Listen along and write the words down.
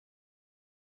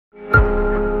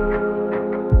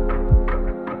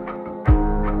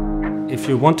If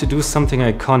you want to do something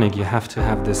iconic, you have to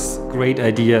have this great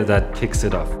idea that kicks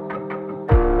it off.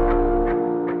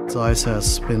 ZEISS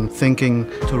has been thinking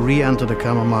to re-enter the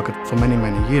camera market for many,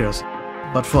 many years.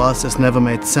 But for us, it's never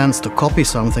made sense to copy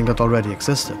something that already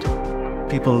existed.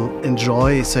 People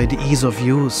enjoy, say, the ease of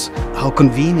use, how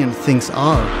convenient things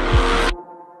are.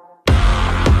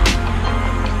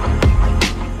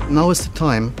 Now is the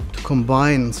time to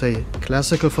combine, say,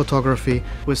 classical photography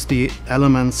with the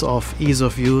elements of ease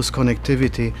of use,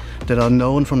 connectivity that are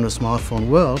known from the smartphone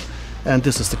world, and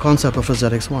this is the concept of the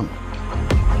ZX1.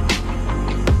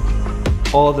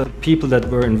 All the people that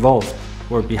were involved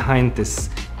were behind this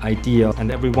idea,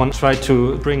 and everyone tried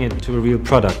to bring it to a real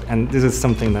product, and this is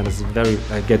something that is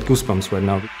I get goosebumps right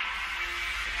now.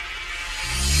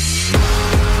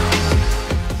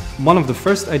 One of the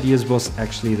first ideas was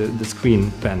actually the screen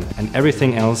bend, and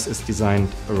everything else is designed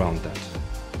around that.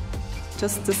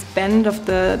 Just this bend of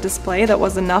the display that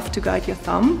was enough to guide your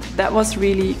thumb, that was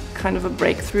really kind of a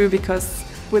breakthrough, because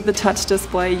with the touch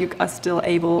display you are still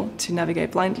able to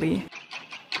navigate blindly.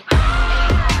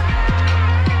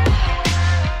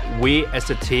 We as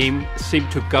a team seem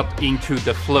to got into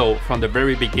the flow from the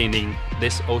very beginning.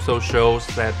 This also shows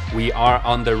that we are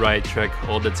on the right track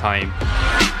all the time.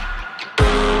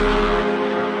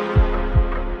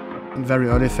 In very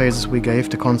early phases we gave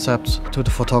the concepts to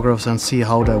the photographers and see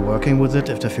how they're working with it,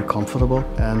 if they feel comfortable.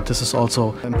 And this is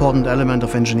also an important element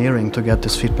of engineering to get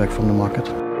this feedback from the market.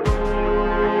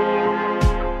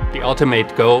 The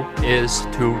ultimate goal is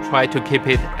to try to keep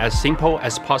it as simple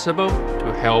as possible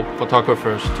to help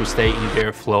photographers to stay in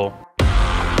their flow.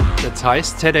 The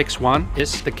ZEISS ZX1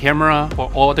 is the camera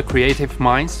for all the creative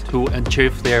minds to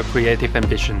achieve their creative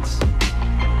ambitions.